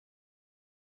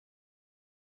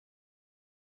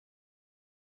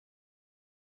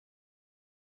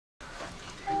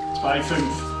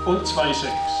2,5 und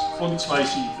 2,6 und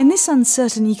 2,7. In this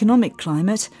uncertain economic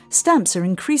climate, stamps are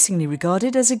increasingly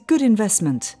regarded as a good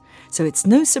investment. So it's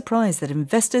no surprise that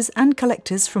investors and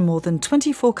collectors from more than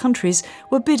 24 countries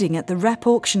were bidding at the Rapp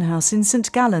auction house in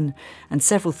St Gallen, and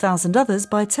several thousand others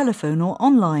by telephone or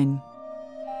online.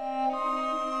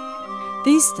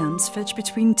 These stamps fetch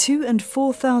between 2,000 and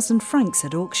 4,000 francs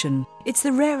at auction. It's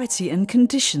the rarity and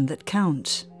condition that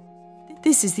count.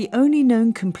 This is the only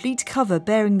known complete cover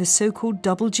bearing the so-called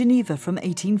double Geneva from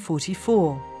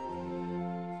 1844.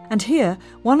 And here,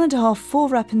 1.5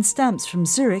 4-Rappen stamps from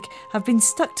Zurich have been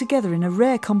stuck together in a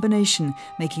rare combination,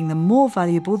 making them more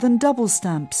valuable than double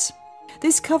stamps.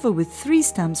 This cover with 3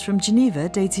 stamps from Geneva,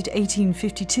 dated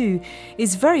 1852,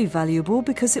 is very valuable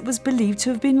because it was believed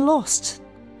to have been lost.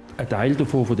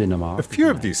 A few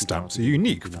of these stamps are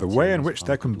unique for the way in which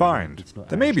they're combined.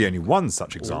 There may be only one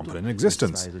such example in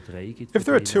existence. If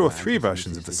there are 2 or 3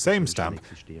 versions of the same stamp,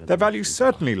 their value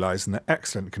certainly lies in their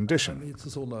excellent condition.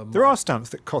 There are stamps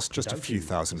that cost just a few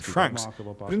thousand francs,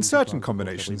 but in certain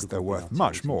combinations they're worth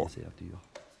much more.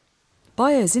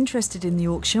 Buyers interested in the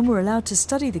auction were allowed to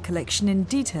study the collection in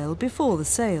detail before the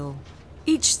sale.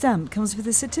 Each stamp comes with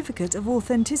a certificate of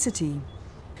authenticity.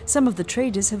 Some of the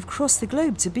traders have crossed the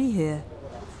globe to be here.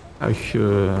 I'm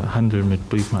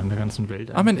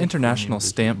an international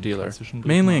stamp dealer,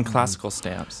 mainly in classical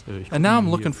stamps, and now I'm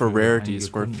looking for rarities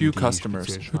for a few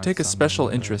customers who take a special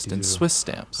interest in Swiss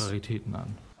stamps.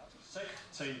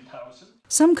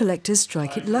 Some collectors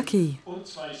strike it lucky.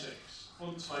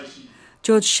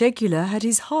 George Scheguler had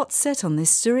his heart set on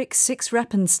this Zurich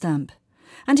 6-Rappen stamp,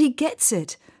 and he gets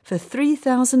it for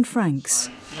 3,000 francs.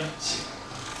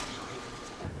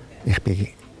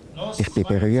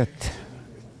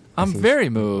 I'm very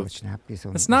moved.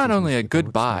 It's not only a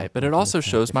good buy, but it also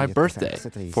shows my birthday,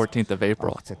 14th of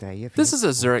April. This is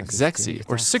a Zurich Sechsi,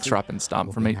 or 6-Rappen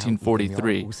stamp from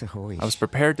 1843. I was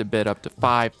prepared to bid up to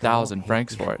 5,000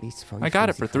 francs for it. I got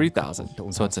it for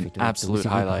 3,000, so it's an absolute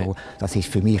highlight.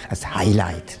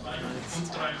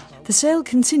 The sale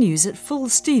continues at full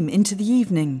steam into the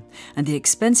evening, and the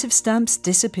expensive stamps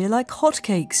disappear like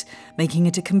hotcakes, making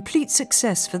it a complete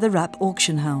success for the Rapp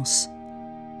auction house.